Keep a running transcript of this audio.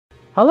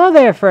Hello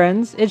there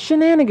friends, it's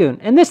Shenanigoon,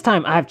 and this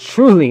time I've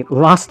truly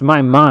lost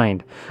my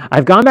mind.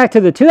 I've gone back to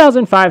the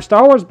 2005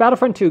 Star Wars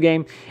Battlefront 2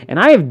 game, and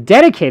I have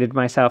dedicated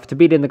myself to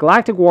beating the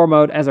Galactic War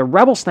mode as a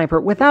rebel sniper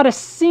without a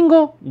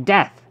single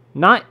death.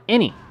 Not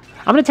any.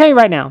 I'm going to tell you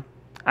right now,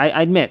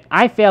 I admit,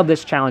 I failed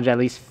this challenge at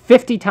least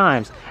 50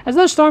 times, as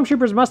those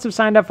stormtroopers must have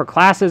signed up for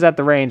classes at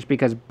the range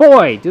because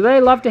boy, do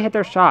they love to hit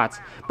their shots,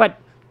 but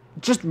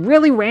just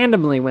really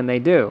randomly when they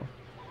do.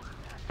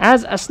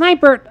 As a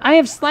sniper, I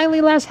have slightly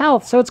less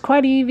health, so it's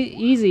quite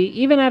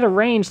easy, even at a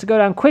range, to go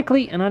down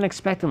quickly and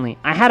unexpectedly.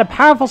 I had a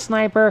powerful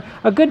sniper,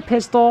 a good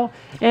pistol,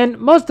 and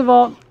most of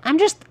all, I'm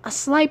just a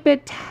slight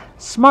bit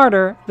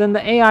smarter than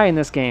the AI in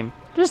this game.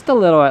 Just a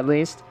little, at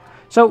least.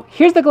 So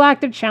here's the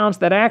Galactic Challenge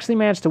that I actually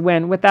managed to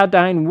win without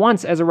dying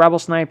once as a rebel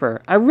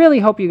sniper. I really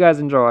hope you guys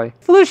enjoy.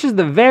 Felucia is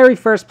the very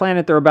first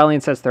planet the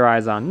rebellion sets their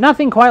eyes on.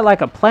 Nothing quite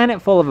like a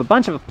planet full of a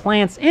bunch of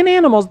plants and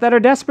animals that are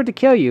desperate to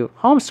kill you.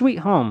 Home sweet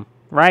home,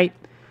 right?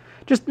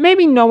 Just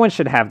maybe no one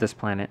should have this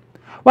planet.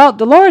 Well,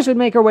 Dolores would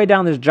make her way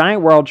down this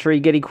giant world tree,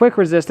 getting quick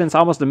resistance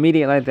almost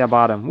immediately at the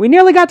bottom. We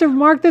nearly got to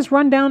mark this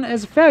rundown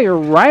as a failure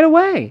right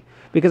away,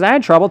 because I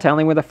had trouble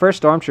telling where the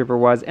first stormtrooper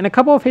was, and a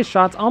couple of his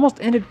shots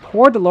almost ended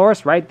poor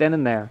Dolores right then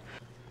and there.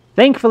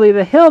 Thankfully,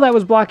 the hill that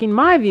was blocking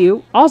my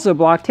view also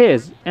blocked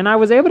his, and I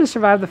was able to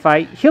survive the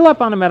fight, heal up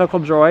on a medical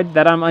droid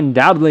that I'm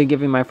undoubtedly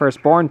giving my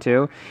firstborn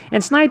to,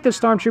 and snipe the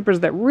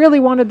stormtroopers that really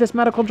wanted this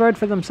medical droid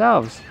for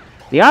themselves.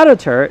 The auto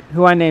turret,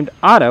 who I named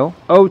Otto,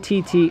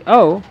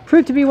 O-T-T-O,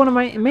 proved to be one of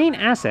my main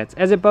assets,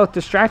 as it both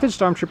distracted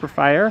stormtrooper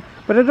fire,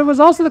 but it was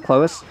also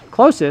the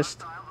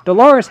closest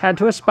Dolores had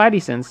to a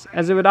spidey sense,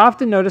 as it would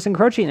often notice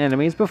encroaching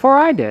enemies before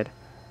I did.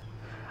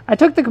 I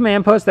took the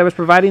command post that was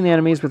providing the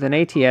enemies with an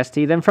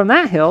AT-ST, then from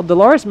that hill,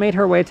 Dolores made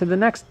her way to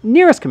the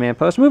nearest command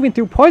post, moving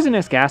through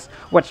poisonous gas,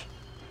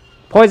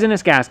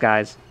 poisonous gas,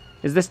 guys.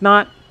 Is this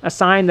not a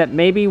sign that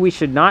maybe we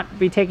should not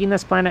be taking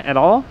this planet at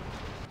all?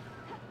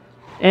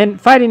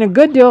 And fighting a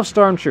good deal of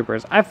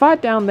stormtroopers. I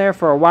fought down there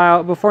for a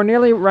while before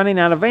nearly running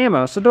out of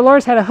ammo, so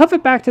Dolores had to hoof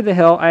it back to the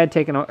hill I had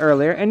taken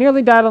earlier and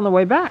nearly died on the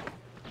way back.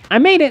 I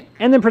made it,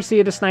 and then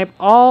proceeded to snipe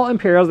all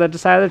Imperials that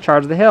decided to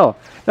charge the hill,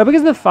 though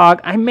because of the fog,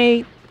 I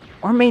may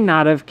or may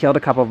not have killed a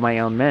couple of my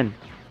own men.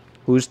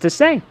 Who's to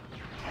say?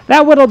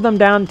 That whittled them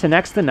down to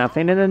next to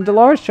nothing, and then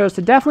Dolores chose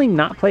to definitely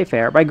not play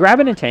fair by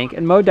grabbing a tank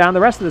and mowed down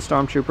the rest of the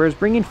stormtroopers,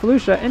 bringing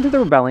Felucia into the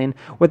rebellion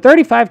with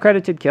 35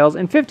 credited kills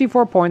and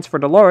 54 points for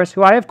Dolores,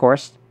 who I, of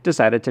course,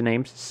 decided to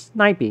name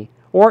Snipey,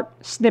 or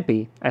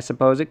Snippy. I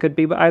suppose it could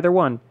be either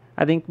one.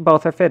 I think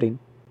both are fitting.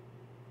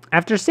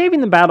 After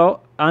saving the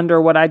battle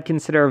under what I'd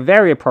consider a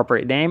very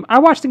appropriate name, I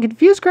watched in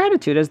confused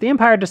gratitude as the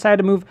Empire decided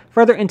to move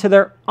further into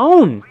their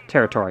own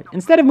territory,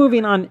 instead of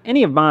moving on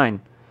any of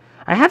mine.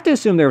 I have to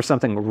assume there was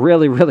something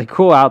really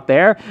cool out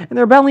there, and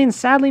the rebellion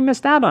sadly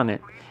missed out on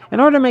it. In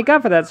order to make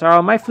up for that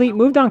sorrow, my fleet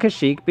moved on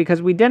Kashyyyk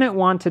because we didn't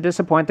want to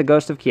disappoint the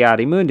ghost of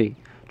Ki-Adi-Mundi.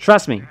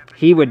 Trust me,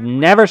 he would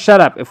never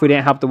shut up if we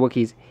didn't help the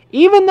Wookiees,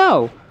 even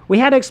though we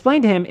had to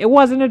explain to him it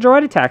wasn't a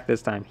droid attack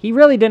this time. He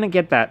really didn't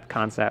get that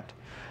concept.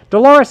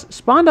 Dolores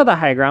spawned on the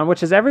high ground,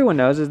 which as everyone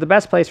knows is the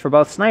best place for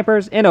both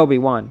snipers and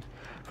Obi-Wan.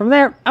 From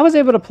there, I was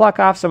able to pluck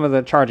off some of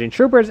the charging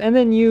troopers and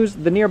then use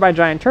the nearby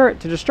giant turret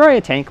to destroy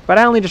a tank, but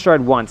I only destroyed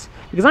once,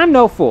 because I'm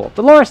no fool.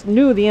 Dolores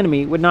knew the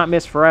enemy would not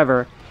miss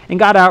forever, and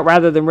got out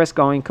rather than risk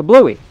going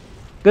kablooey.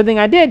 Good thing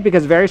I did,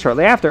 because very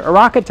shortly after, a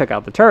rocket took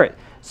out the turret.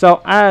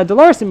 So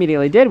Dolores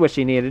immediately did what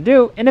she needed to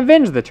do, and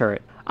avenged the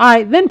turret.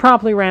 I then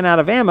promptly ran out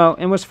of ammo,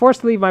 and was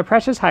forced to leave my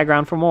precious high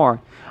ground for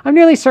more. I'm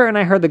nearly certain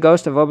I heard the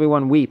ghost of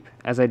Obi-Wan weep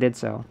as I did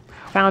so.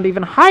 Found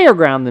even higher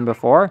ground than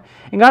before,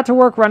 and got to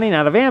work running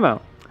out of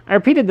ammo. I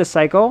repeated this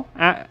cycle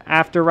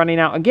after running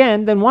out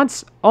again, then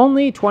once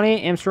only 28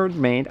 imps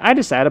remained, I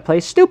decided to play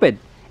stupid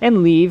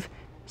and leave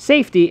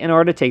safety in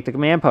order to take the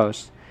command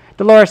post.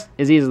 Dolores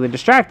is easily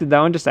distracted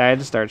though and decided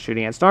to start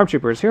shooting at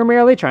stormtroopers who are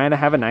merely trying to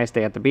have a nice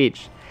day at the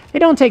beach. They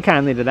don't take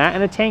kindly to that,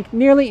 and a tank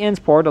nearly ends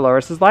poor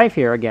Dolores' life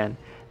here again.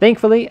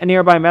 Thankfully, a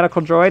nearby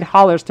medical droid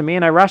hollers to me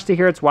and I rush to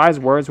hear its wise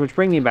words which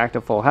bring me back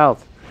to full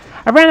health.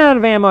 I ran out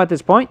of ammo at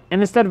this point,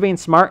 and instead of being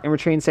smart and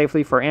retreating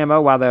safely for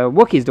ammo while the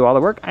Wookiees do all the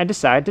work, I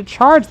decided to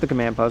charge the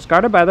command post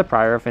guarded by the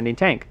prior offending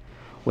tank,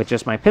 with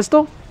just my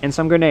pistol and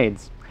some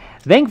grenades.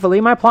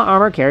 Thankfully, my plot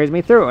armor carries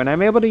me through, and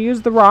I'm able to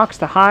use the rocks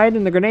to hide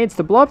and the grenades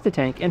to blow up the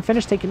tank and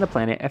finish taking the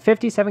planet at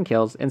 57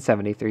 kills and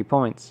 73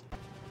 points.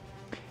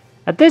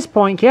 At this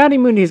point,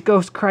 Ki-Adi-Mundi's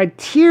ghost cried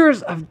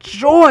tears of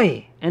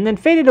joy, and then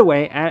faded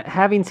away at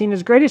having seen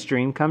his greatest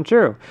dream come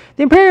true.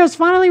 The Imperials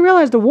finally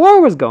realized a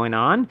war was going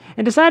on,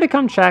 and decided to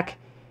come check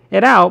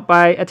it out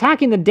by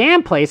attacking the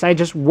damn place I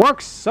just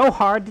worked so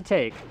hard to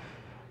take.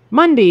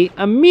 Mundi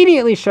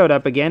immediately showed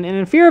up again, and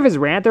in fear of his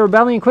rant, the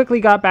rebellion quickly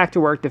got back to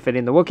work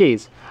defeating the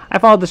Wookiees. I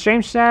followed the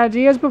same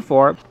strategy as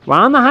before.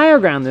 While on the higher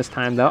ground this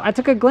time, though, I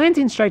took a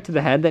glancing strike to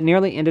the head that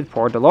nearly ended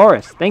poor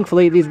Dolores.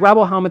 Thankfully, these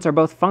rebel helmets are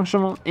both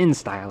functional and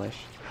stylish.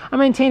 I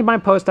maintained my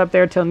post up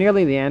there till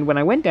nearly the end when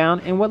I went down,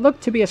 and what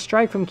looked to be a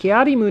strike from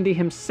Ki-Adi-Mundi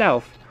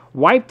himself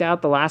wiped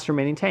out the last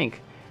remaining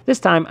tank. This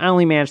time, I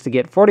only managed to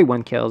get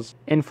 41 kills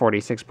and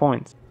 46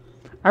 points.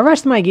 I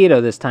rushed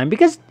Mygeeto this time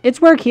because it's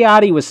where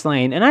Kashyyyk was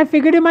slain, and I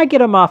figured it might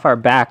get him off our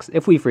backs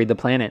if we freed the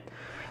planet.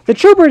 The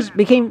troopers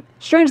became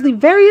strangely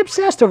very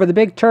obsessed over the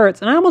big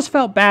turrets, and I almost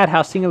felt bad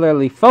how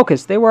singularly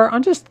focused they were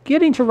on just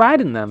getting to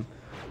ride in them.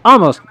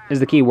 Almost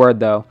is the key word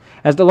though,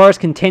 as Dolores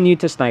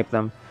continued to snipe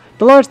them.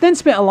 Dolores then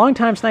spent a long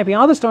time sniping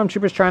all the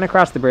stormtroopers trying to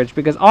cross the bridge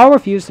because all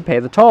refused to pay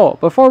the toll,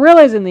 before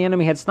realizing the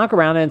enemy had snuck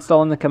around and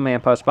stolen the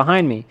command post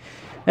behind me.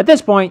 At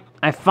this point,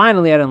 I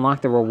finally had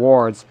unlocked the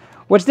rewards,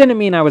 which didn't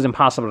mean I was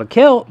impossible to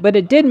kill, but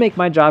it did make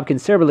my job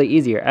considerably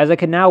easier, as I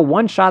could now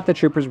one-shot the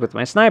troopers with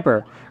my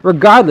sniper,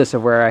 regardless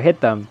of where I hit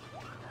them.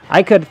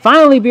 I could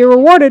finally be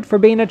rewarded for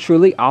being a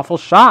truly awful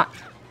shot.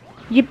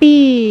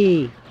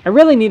 Yippee! I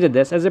really needed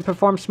this, as it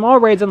performed small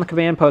raids on the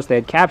command post they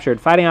had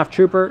captured, fighting off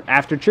trooper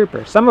after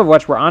trooper, some of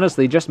which were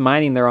honestly just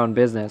minding their own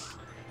business.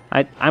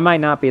 I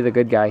might not be the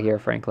good guy here,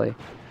 frankly.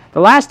 The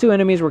last two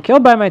enemies were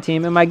killed by my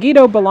team, and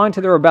Mygeeto belonged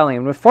to the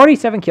rebellion, with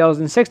 47 kills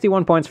and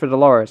 61 points for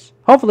Dolores.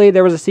 Hopefully,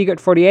 there was a secret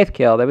 48th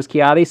kill that was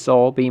Kashyyy's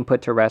soul being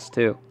put to rest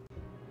too.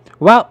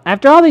 Well,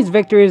 after all these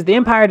victories, the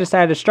Empire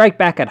decided to strike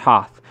back at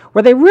Hoth,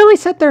 where they really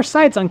set their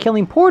sights on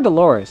killing poor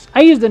Dolores.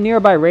 I used a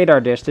nearby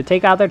radar dish to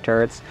take out their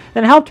turrets,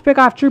 then helped pick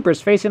off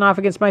troopers facing off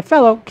against my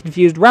fellow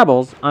confused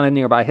rebels on a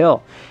nearby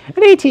hill.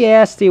 An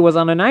AT-AST was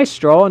on a nice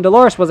stroll, and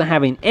Dolores wasn't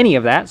having any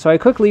of that, so I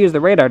quickly used the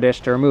radar dish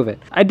to remove it.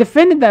 I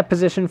defended that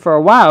position for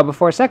a while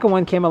before a second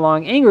one came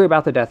along angry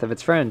about the death of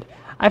its friend.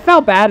 I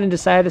felt bad and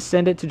decided to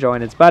send it to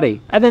join its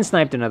buddy. I then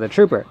sniped another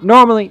trooper.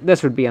 Normally,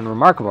 this would be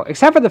unremarkable,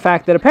 except for the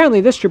fact that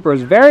apparently this trooper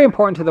was very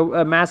important to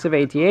the massive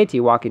AT-AT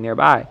walking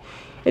nearby.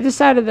 It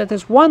decided that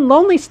this one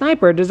lonely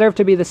sniper deserved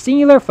to be the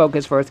singular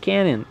focus for its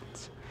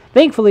cannons.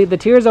 Thankfully, the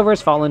tears over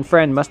his fallen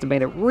friend must have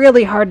made it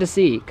really hard to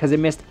see, because it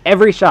missed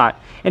every shot,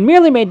 and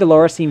merely made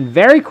Dolores seem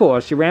very cool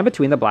as she ran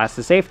between the blasts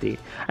to safety.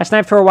 I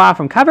sniped for a while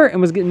from cover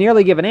and was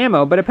nearly given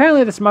ammo, but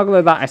apparently the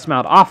smuggler thought I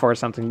smelled awful or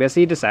something because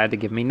he decided to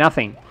give me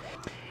nothing.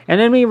 An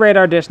enemy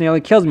radar dish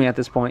nearly kills me at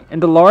this point, and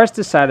Dolores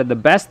decided the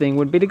best thing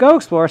would be to go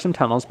explore some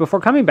tunnels before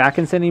coming back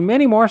and sending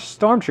many more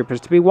stormtroopers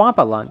to be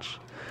Wampa lunch.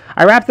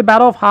 I wrapped the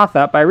Battle of Hoth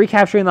up by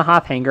recapturing the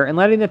Hoth hangar and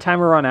letting the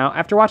timer run out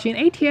after watching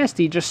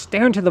AT-ST just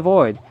stare into the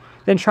void,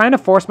 then trying to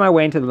force my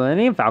way into the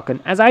Millennium Falcon,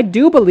 as I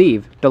do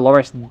believe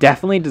Dolores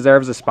definitely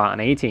deserves a spot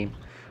on A-Team.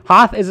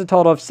 Hoth is a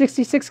total of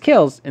 66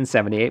 kills and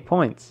 78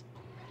 points.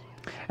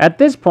 At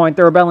this point,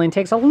 the Rebellion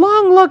takes a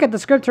long look at the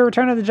script to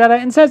Return of the Jedi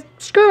and says,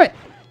 screw it!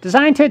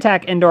 Designed to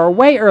attack Endor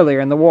way earlier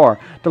in the war,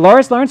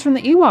 Dolores learns from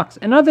the Ewoks,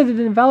 and other than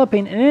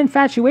developing an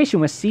infatuation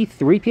with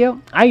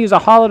C-3PO, I use a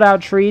hollowed-out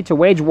tree to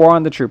wage war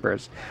on the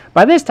troopers.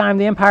 By this time,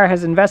 the Empire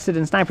has invested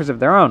in snipers of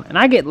their own, and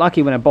I get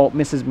lucky when a bolt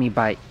misses me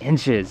by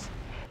inches.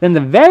 Then the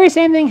very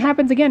same thing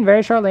happens again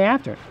very shortly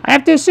after. I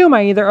have to assume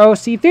I either owe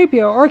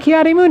C-3PO or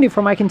Ki-Adi-Mundi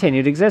for my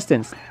continued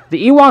existence.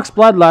 The Ewok's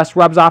bloodlust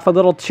rubs off a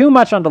little too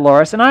much on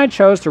Dolores, and I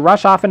chose to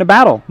rush off into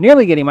battle,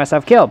 nearly getting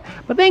myself killed.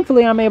 But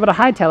thankfully I'm able to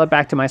hightail it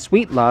back to my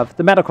sweet love,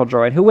 the medical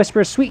droid, who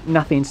whispers sweet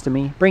nothings to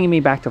me, bringing me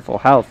back to full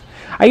health.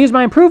 I used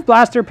my improved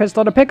blaster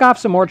pistol to pick off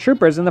some more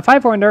troopers, and the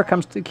fight for Endor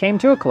came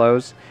to a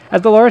close,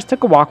 as Dolores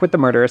took a walk with the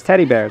murderous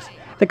teddy bears.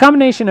 The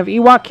combination of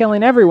Ewok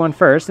killing everyone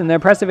first and the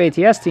impressive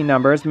AT-ST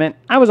numbers meant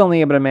I was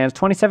only able to manage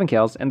 27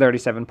 kills and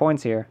 37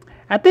 points here.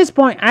 At this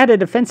point, I had a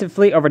defensive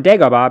fleet over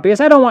Dagobah because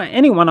I don't want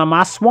anyone on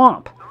my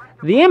swamp.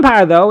 The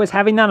Empire, though, is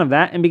having none of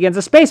that and begins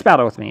a space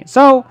battle with me,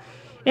 so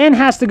in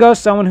has to go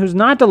someone who's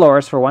not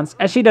Dolores for once,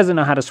 as she doesn't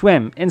know how to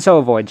swim, and so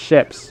avoids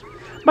ships.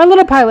 My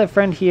little pilot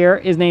friend here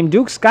is named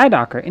Duke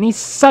Skydocker, and he's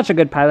such a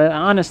good pilot,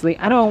 honestly,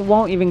 I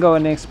won't even go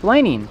into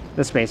explaining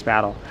the space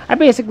battle. I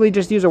basically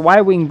just use a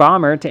Y-wing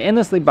bomber to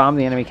endlessly bomb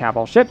the enemy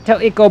capital ship till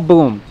it go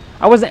boom.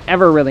 I wasn't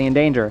ever really in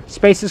danger.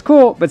 Space is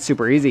cool, but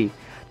super easy.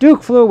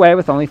 Duke flew away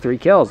with only 3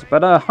 kills,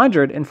 but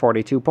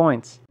 142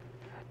 points.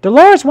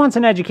 Dolores wants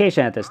an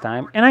education at this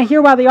time, and I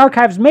hear while the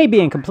archives may be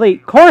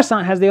incomplete,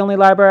 Coruscant has the only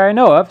library I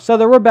know of, so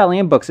the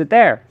Rebellion books it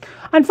there.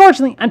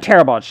 Unfortunately, I'm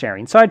terrible at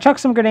sharing, so I chuck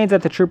some grenades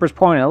at the troopers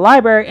pouring in the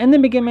library and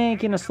then begin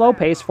making a slow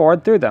pace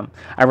forward through them.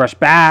 I rush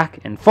back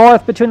and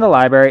forth between the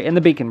library and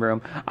the beacon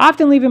room,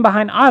 often leaving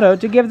behind Otto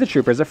to give the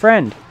troopers a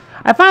friend.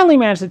 I finally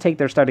managed to take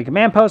their starting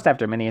command post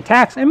after many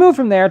attacks and move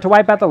from there to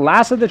wipe out the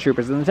last of the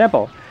troopers in the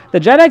temple.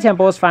 The Jedi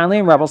Temple is finally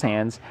in Rebels'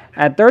 hands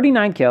at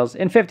 39 kills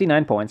and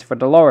 59 points for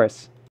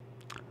Dolores.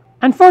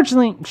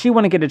 Unfortunately, she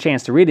wouldn't get a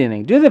chance to read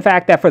anything due to the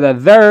fact that for the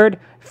third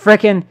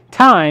frickin'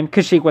 time,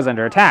 Kashyyyk was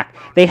under attack.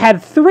 They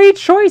had 3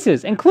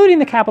 choices, including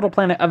the capital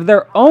planet of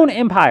their own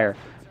empire.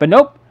 But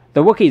nope,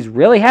 the Wookiees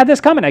really had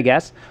this coming, I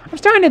guess. I'm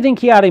starting to think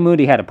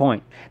Ki-Adi-Mundi had a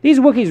point. These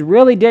Wookiees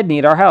really did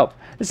need our help.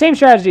 The same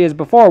strategy as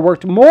before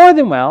worked more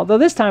than well, though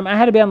this time I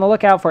had to be on the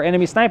lookout for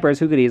enemy snipers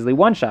who could easily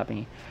one-shot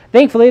me.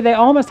 Thankfully, they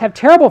all must have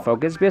terrible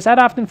focus because I'd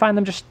often find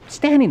them just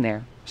standing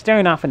there,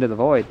 staring off into the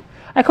void.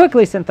 I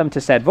quickly sent them to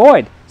said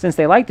void, since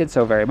they liked it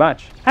so very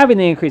much. Having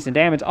the increase in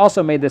damage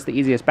also made this the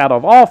easiest battle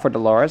of all for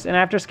Dolores, and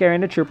after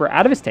scaring a trooper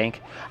out of his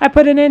tank, I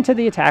put an end to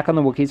the attack on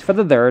the Wookiees for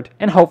the third,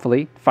 and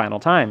hopefully, final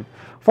time.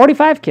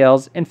 45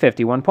 kills and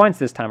 51 points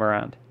this time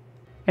around.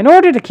 In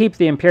order to keep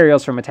the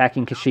Imperials from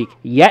attacking Kashyyyk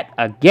yet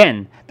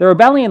again, the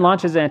rebellion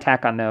launches an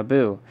attack on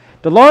Naboo.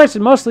 Dolores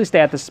would mostly stay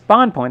at the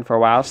spawn point for a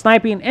while,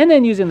 sniping and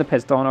then using the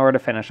pistol in order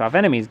to finish off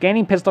enemies,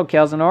 gaining pistol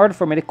kills in order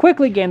for me to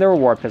quickly gain the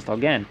reward pistol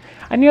again.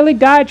 I nearly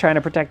died trying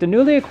to protect a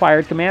newly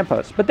acquired command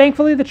post, but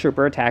thankfully the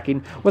trooper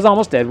attacking was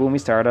almost dead when we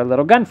started our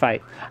little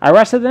gunfight. I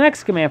rushed to the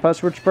next command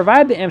post, which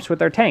provided the imps with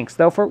their tanks,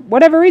 though for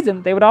whatever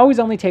reason they would always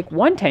only take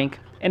one tank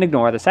and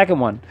ignore the second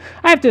one.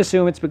 I have to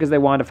assume it's because they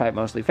wanted to fight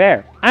mostly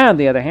fair. I, on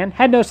the other hand,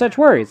 had no such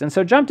worries, and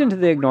so jumped into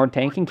the ignored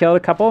tank and killed a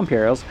couple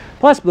Imperials,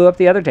 plus blew up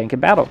the other tank in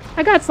battle.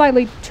 I got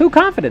slightly too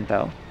confident,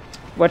 though,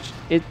 which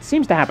it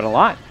seems to happen a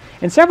lot,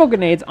 and several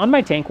grenades on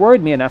my tank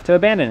worried me enough to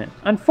abandon it.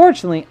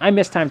 Unfortunately, I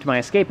mistimed my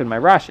escape in my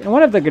rush, and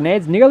one of the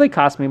grenades nearly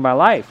cost me my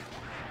life.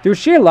 Through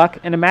sheer luck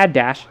and a mad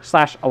dash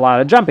 / a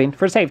lot of jumping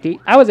for safety,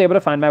 I was able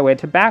to find my way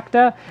to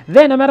Bacta,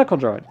 then a medical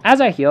droid. As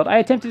I healed, I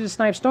attempted to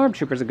snipe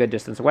stormtroopers a good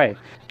distance away.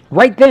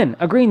 Right then,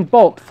 a green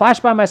bolt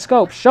flashed by my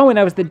scope, showing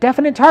I was the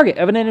definite target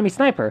of an enemy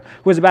sniper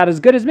who was about as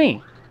good as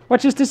me.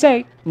 Which is to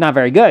say, not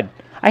very good.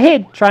 I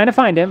hid, trying to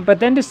find him, but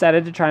then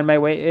decided to try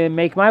and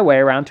make my way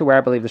around to where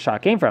I believe the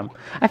shot came from.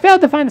 I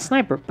failed to find the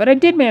sniper, but I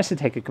did manage to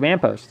take a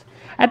command post.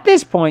 At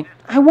this point,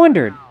 I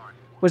wondered,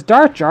 was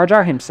Darth Jar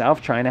Jar himself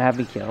trying to have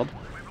me killed?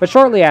 But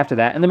shortly after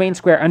that, in the main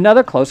square,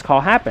 another close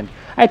call happened.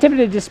 I attempted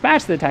to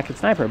dispatch the attacking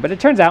sniper, but it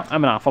turns out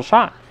I'm an awful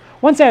shot.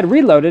 Once I had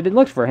reloaded and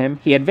looked for him,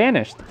 he had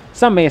vanished.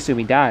 Some may assume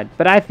he died,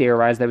 but I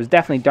theorized that it was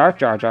definitely Darth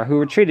Jar Jar who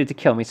retreated to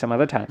kill me some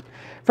other time.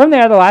 From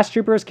there, the last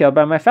trooper was killed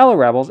by my fellow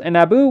rebels, and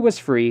Naboo was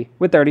free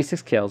with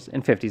 36 kills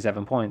and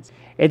 57 points.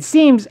 It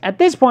seems, at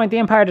this point, the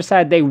Empire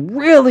decided they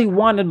really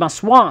wanted my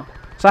swamp,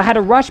 so I had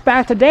to rush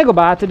back to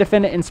Dagobah to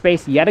defend it in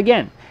space yet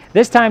again.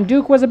 This time,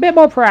 Duke was a bit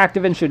more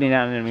proactive in shooting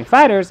down enemy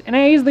fighters, and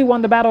I easily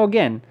won the battle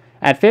again,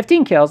 at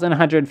 15 kills and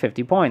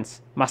 150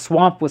 points. My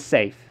swamp was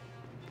safe.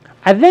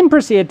 I then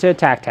proceeded to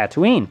attack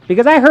Tatooine,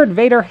 because I heard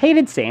Vader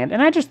hated sand,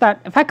 and I just thought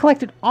if I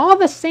collected all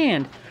the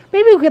sand,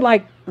 maybe we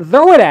could,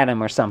 throw it at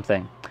him or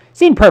something.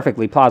 Seemed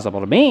perfectly plausible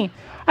to me.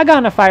 I got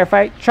in a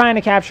firefight trying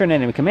to capture an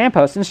enemy command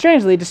post, and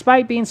strangely,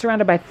 despite being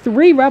surrounded by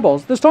 3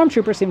 rebels, the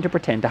stormtrooper seemed to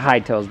pretend to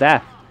hide till his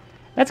death.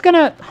 That's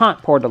gonna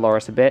haunt poor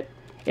Dolores a bit.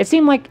 It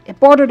seemed like it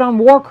bordered on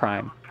war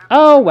crime.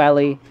 Oh,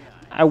 welly.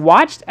 I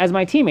watched as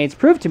my teammates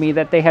proved to me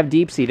that they have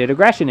deep-seated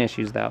aggression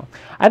issues, though.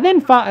 I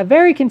then fought a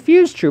very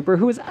confused trooper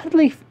who was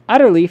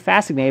utterly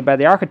fascinated by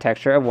the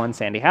architecture of one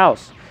sandy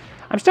house.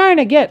 I'm starting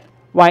to get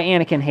why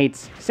Anakin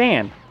hates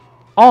sand.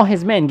 All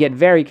his men get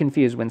very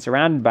confused when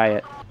surrounded by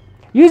it.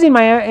 Using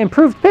my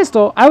improved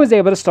pistol, I was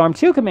able to storm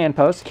 2 command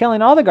posts,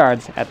 killing all the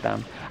guards at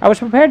them. I was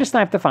prepared to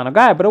snipe the final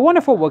guy, but a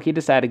wonderful Wookiee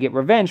decided to get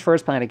revenge for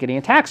his planet getting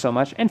attacked so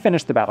much and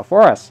finish the battle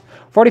for us.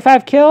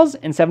 45 kills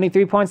and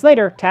 73 points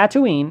later,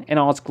 Tatooine, in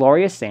all its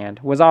glorious sand,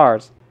 was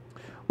ours.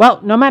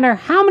 Well, no matter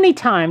how many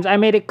times I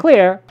made it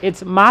clear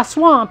it's my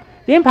swamp,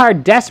 the Empire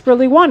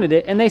desperately wanted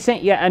it, and they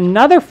sent yet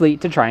another fleet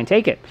to try and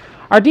take it.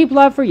 Our deep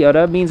love for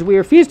Yoda means we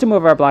refuse to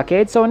move our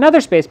blockade, so another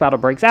space battle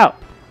breaks out.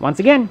 Once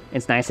again,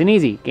 it's nice and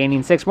easy,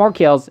 gaining 6 more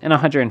kills and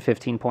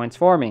 115 points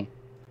for me.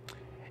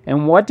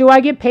 And what do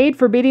I get paid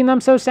for beating them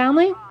so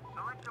soundly?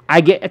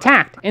 I get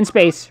attacked in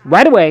space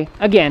right away,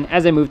 again,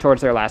 as I move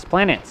towards their last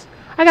planets.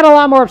 I got a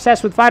lot more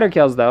obsessed with fighter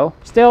kills, though.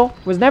 Still,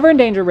 was never in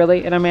danger,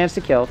 really, and I managed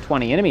to kill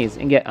 20 enemies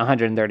and get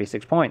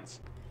 136 points.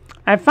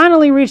 I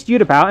finally reached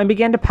Utapau and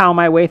began to pow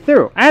my way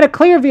through. I had a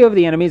clear view of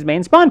the enemy's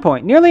main spawn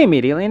point nearly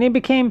immediately, and it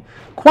became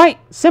quite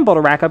simple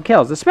to rack up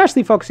kills,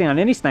 especially focusing on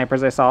any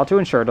snipers I saw to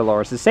ensure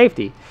Dolores'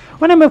 safety.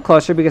 When I moved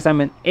closer because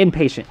I'm an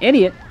impatient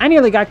idiot, I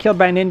nearly got killed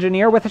by an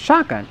engineer with a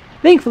shotgun.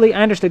 Thankfully,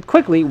 I understood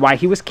quickly why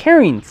he was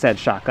carrying said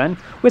shotgun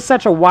with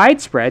such a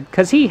wide spread,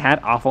 because he had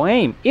awful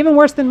aim, even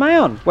worse than my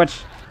own,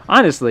 which,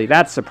 honestly,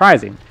 that's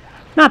surprising.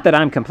 Not that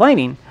I'm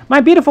complaining. My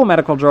beautiful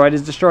medical droid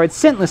is destroyed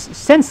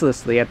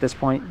senselessly at this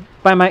point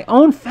by my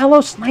own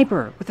fellow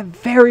sniper with a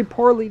very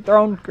poorly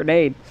thrown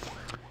grenade.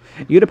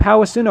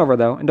 Utapau was soon over,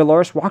 though, and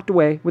Dolores walked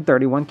away with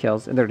 31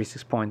 kills and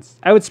 36 points.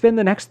 I would spend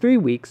the next 3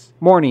 weeks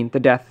mourning the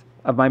death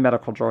of my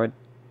medical droid.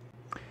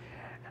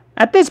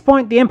 At this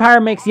point, the Empire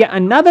makes yet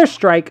another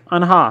strike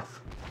on Hoth.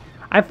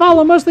 I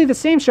follow mostly the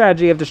same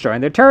strategy of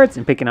destroying their turrets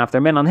and picking off their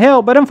men on the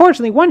hill, but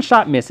unfortunately one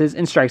shot misses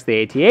and strikes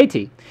the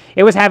AT-AT.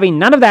 It was having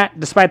none of that,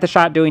 despite the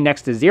shot doing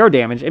next to 0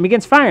 damage, and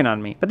begins firing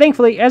on me, but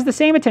thankfully it has the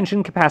same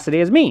attention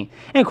capacity as me,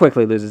 and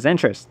quickly loses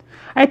interest.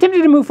 I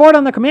attempted to move forward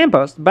on the command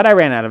post, but I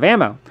ran out of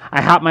ammo.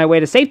 I hopped my way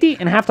to safety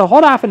and have to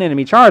hold off an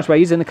enemy charge by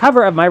using the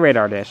cover of my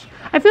radar dish.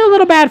 I feel a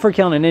little bad for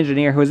killing an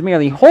engineer who was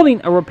merely holding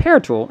a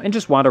repair tool and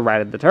just wanted to ride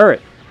at the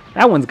turret.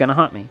 That one's gonna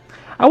haunt me.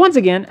 I once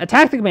again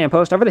attacked the command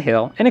post over the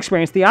hill and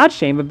experienced the odd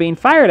shame of being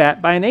fired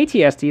at by an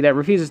AT-ST that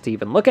refuses to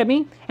even look at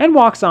me and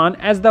walks on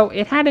as though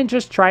it hadn't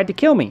just tried to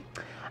kill me.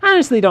 I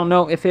honestly don't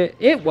know if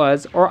it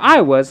was or I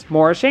was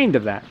more ashamed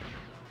of that.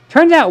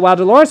 Turns out while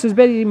Dolores was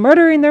busy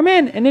murdering their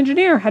men, an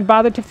engineer had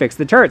bothered to fix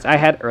the turrets I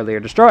had earlier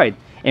destroyed.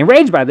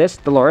 Enraged by this,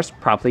 Dolores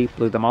promptly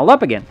blew them all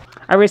up again.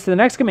 I raced to the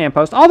next command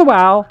post, all the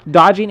while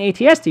dodging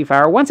AT-ST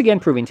fire, once again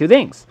proving 2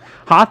 things.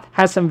 Hoth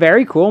has some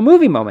very cool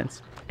movie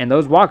moments. and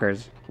those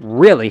walkers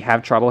really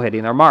have trouble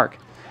hitting their mark.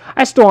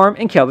 I storm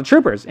and kill the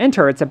troopers and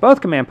turrets at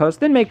both command posts,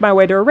 then make my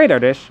way to a radar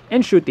dish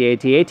and shoot the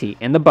AT-AT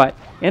in the butt,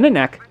 in the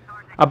neck,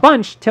 a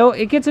bunch till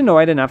it gets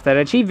annoyed enough that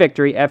I achieve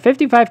victory at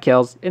 55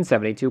 kills and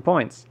 72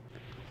 points.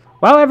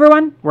 Well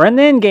everyone, we're in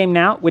the endgame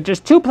now, with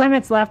just 2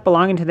 planets left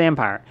belonging to the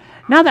Empire.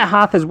 Now that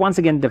Hoth has once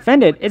again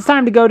defended, it's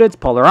time to go to its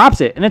polar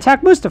opposite and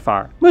attack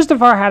Mustafar.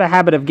 Mustafar had a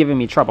habit of giving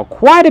me trouble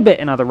quite a bit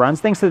in other runs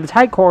thanks to the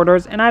tight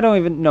corridors, and I don't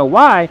even know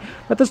why,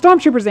 but the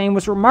Stormtroopers' aim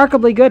was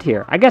remarkably good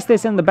here. I guess they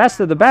send the best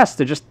of the best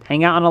to just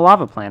hang out on a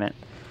lava planet.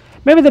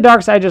 Maybe the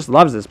dark side just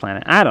loves this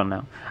planet, I don't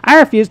know. I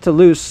refuse to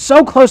lose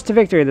so close to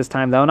victory this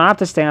time though, and I have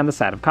to stay on the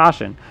side of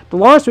caution.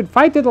 Dolores would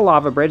fight through the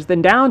lava bridge,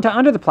 then down to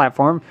under the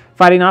platform,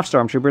 fighting off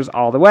Stormtroopers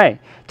all the way.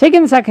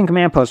 Taking the second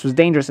command post was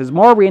dangerous as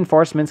more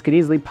reinforcements could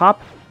easily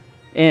pop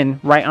in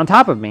right on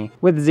top of me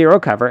with 0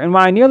 cover, and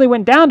while I nearly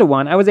went down to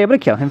 1, I was able to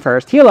kill him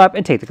first, heal up,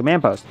 and take the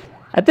command post.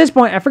 At this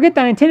point, I forget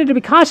that I intended to be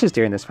cautious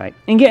during this fight,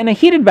 and get in a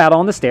heated battle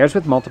on the stairs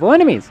with multiple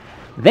enemies.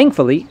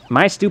 Thankfully,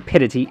 my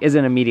stupidity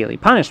isn't immediately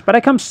punished, but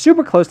I come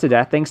super close to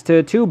death thanks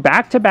to 2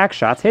 back-to-back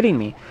shots hitting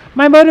me.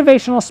 My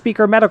motivational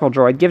speaker medical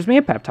droid gives me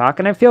a pep talk,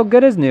 and I feel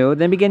good as new,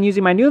 then begin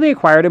using my newly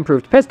acquired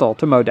improved pistol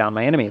to mow down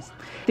my enemies.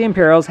 The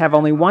Imperials have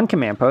only 1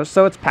 command post,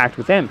 so it's packed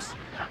with imps.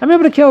 I'm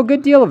able to kill a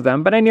good deal of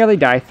them, but I nearly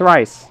die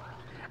thrice.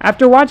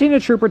 After watching a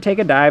trooper take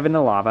a dive in the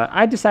lava,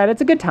 I decide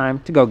it's a good time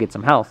to go get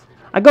some health.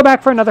 I go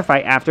back for another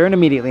fight after and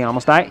immediately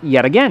almost die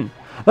yet again.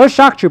 Those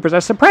shock troopers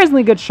are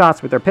surprisingly good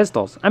shots with their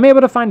pistols. I'm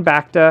able to find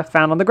Bacta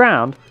found on the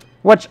ground,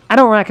 which I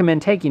don't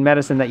recommend taking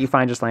medicine that you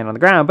find just laying on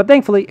the ground, but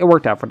thankfully it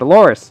worked out for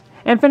Dolores.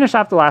 And finish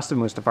off the last of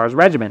Mustafar's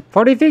regiment.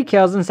 43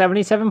 kills and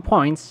 77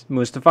 points,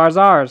 Mustafar's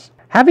ours.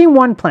 Having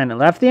 1 planet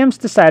left, the imps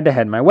decide to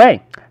head my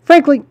way.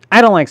 Frankly,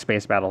 I don't like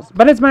space battles,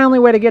 but it's my only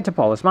way to get to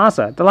Polis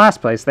Massa, the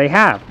last place they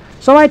have.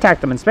 So I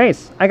attacked them in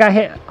space. I got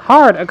hit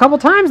hard a couple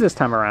times this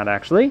time around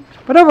actually,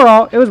 but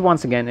overall it was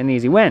once again an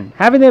easy win.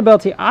 Having the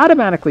ability to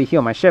automatically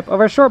heal my ship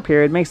over a short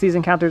period makes these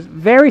encounters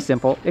very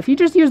simple if you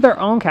just use their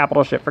own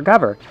capital ship for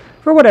cover.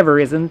 For whatever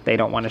reason, they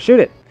don't want to shoot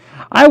it.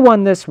 I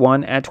won this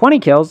one at 20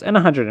 kills and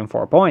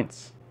 104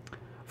 points.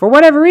 For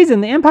whatever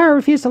reason, the Empire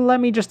refused to let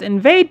me just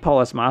invade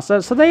Polis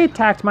Massa, so they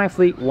attacked my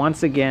fleet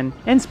once again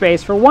in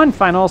space for one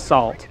final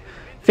assault.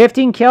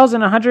 15 kills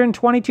and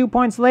 122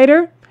 points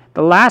later,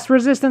 the last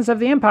resistance of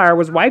the Empire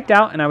was wiped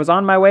out and I was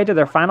on my way to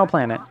their final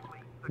planet.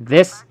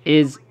 This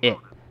is it.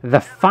 The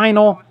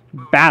final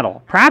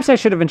battle. Perhaps I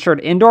should have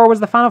ensured Endor was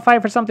the final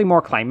fight for something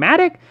more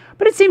climatic,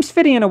 but it seems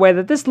fitting in a way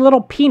that this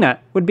little peanut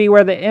would be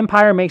where the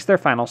Empire makes their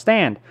final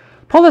stand.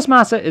 Polis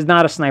Massa is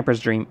not a sniper's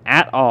dream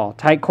at all.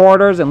 Tight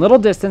corridors and little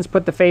distance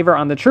put the favor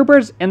on the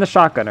troopers and the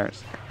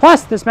shotgunners.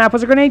 Plus, this map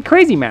was a grenade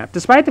crazy map,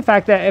 despite the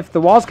fact that if the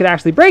walls could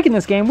actually break in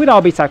this game, we'd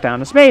all be sucked down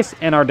to space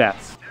and our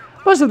deaths.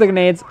 Most of the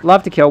grenades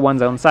love to kill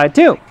one's own side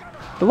too.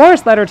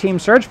 Dolores let her team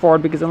surge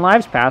forward because in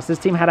lives past, this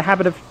team had a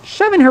habit of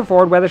shoving her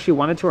forward whether she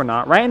wanted to or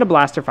not, right into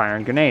blaster fire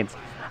and grenades.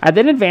 I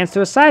then advanced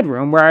to a side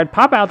room where I'd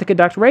pop out to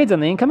conduct raids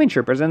on the incoming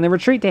troopers and then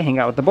retreat to hang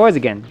out with the boys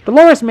again.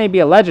 Dolores may be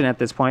a legend at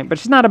this point, but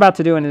she's not about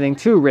to do anything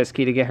too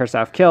risky to get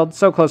herself killed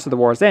so close to the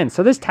war's end,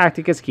 so this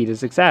tactic is key to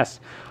success.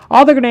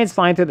 All the grenades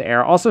flying through the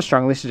air also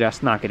strongly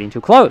suggest not getting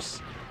too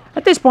close.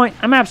 At this point,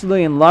 I'm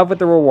absolutely in love with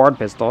the reward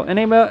pistol and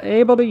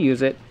able to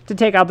use it to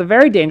take out the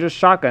very dangerous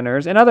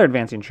shotgunners and other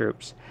advancing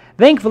troops.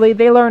 Thankfully,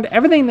 they learned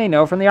everything they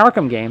know from the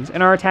Arkham games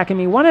and are attacking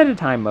me one at a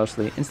time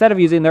mostly, instead of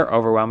using their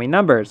overwhelming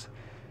numbers.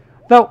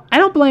 Though, I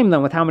don't blame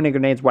them with how many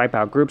grenades wipe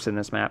out groups in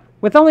this map.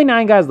 With only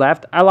 9 guys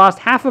left, I lost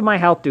half of my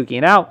health duking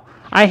it out.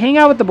 I hang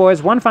out with the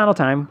boys one final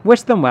time,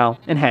 wish them well,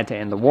 and head to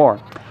end the war.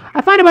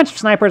 I find a bunch of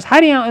snipers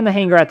hiding out in the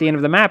hangar at the end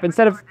of the map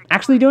instead of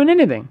actually doing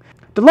anything.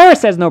 Dolores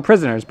says no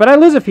prisoners, but I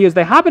lose a few as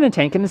they hop in a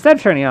tank and instead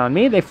of turning on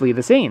me, they flee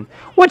the scene.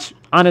 Which,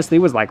 honestly,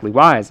 was likely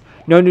wise.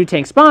 No new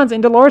tank spawns,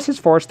 and Dolores is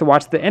forced to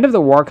watch the end of the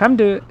war come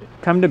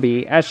to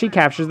be as she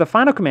captures the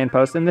final command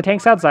post and the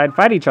tanks outside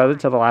fight each other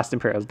till the last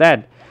Imperial's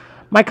dead.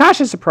 My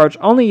cautious approach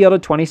only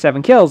yielded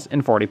 27 kills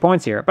and 40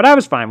 points here, but I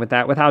was fine with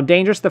that with how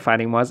dangerous the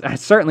fighting was. I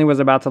certainly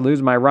was about to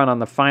lose my run on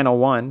the final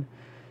one.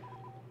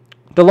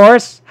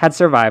 Dolores had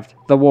survived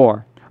the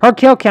war. Her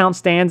kill count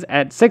stands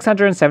at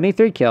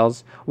 673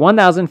 kills,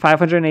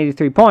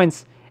 1,583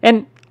 points,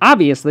 and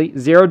obviously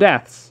 0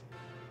 deaths.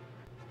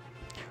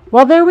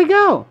 Well, there we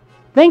go.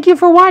 Thank you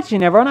for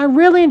watching, everyone. I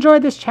really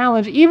enjoyed this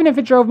challenge, even if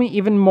it drove me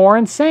even more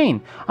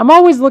insane. I'm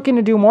always looking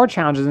to do more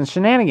challenges and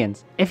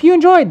shenanigans. If you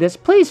enjoyed this,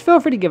 please feel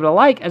free to give it a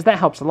like, as that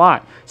helps a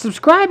lot.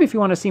 Subscribe if you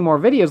want to see more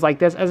videos like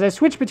this, as I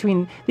switch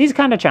between these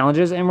kind of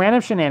challenges and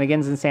random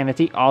shenanigans and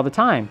sanity all the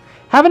time.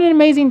 Have an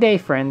amazing day,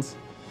 friends.